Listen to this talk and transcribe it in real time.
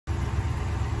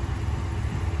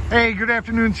Hey, good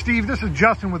afternoon, Steve. This is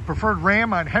Justin with Preferred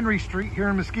Ram on Henry Street here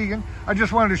in Muskegon. I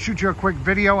just wanted to shoot you a quick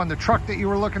video on the truck that you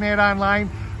were looking at online.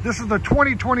 This is the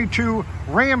 2022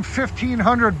 Ram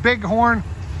 1500 Bighorn.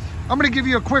 I'm going to give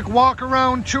you a quick walk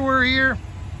around tour here.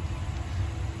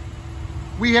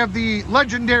 We have the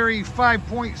legendary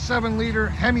 5.7 liter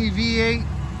Hemi V8.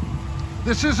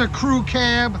 This is a crew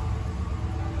cab.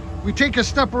 We take a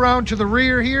step around to the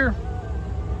rear here.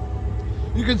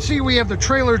 You can see we have the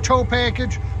trailer tow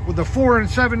package with the 4 and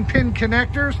 7 pin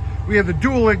connectors. We have the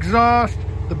dual exhaust,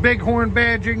 the Bighorn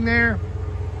badging there.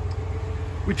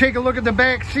 We take a look at the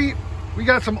back seat. We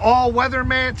got some all-weather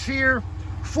mats here.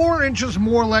 4 inches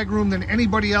more legroom than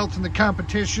anybody else in the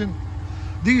competition.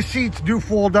 These seats do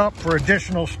fold up for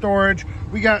additional storage.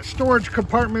 We got storage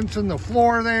compartments in the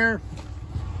floor there.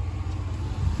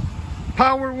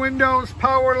 Power windows,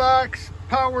 power locks,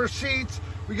 power seats.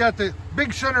 We got the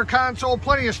big center console,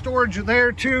 plenty of storage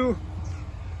there too.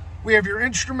 We have your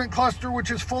instrument cluster,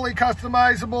 which is fully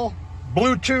customizable.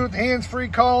 Bluetooth, hands-free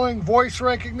calling, voice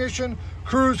recognition,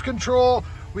 cruise control.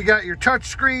 We got your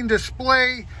touchscreen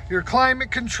display, your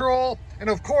climate control, and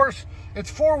of course,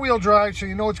 it's 4-wheel drive, so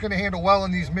you know it's going to handle well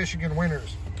in these Michigan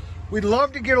winters. We'd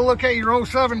love to get a look at your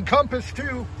 07 Compass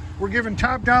too. We're giving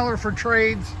top dollar for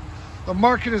trades. The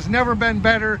market has never been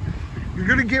better. You're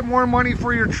going to get more money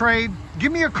for your trade.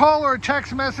 Give me a call or a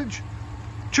text message,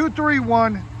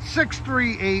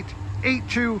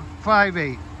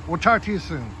 231-638-8258. We'll talk to you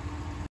soon.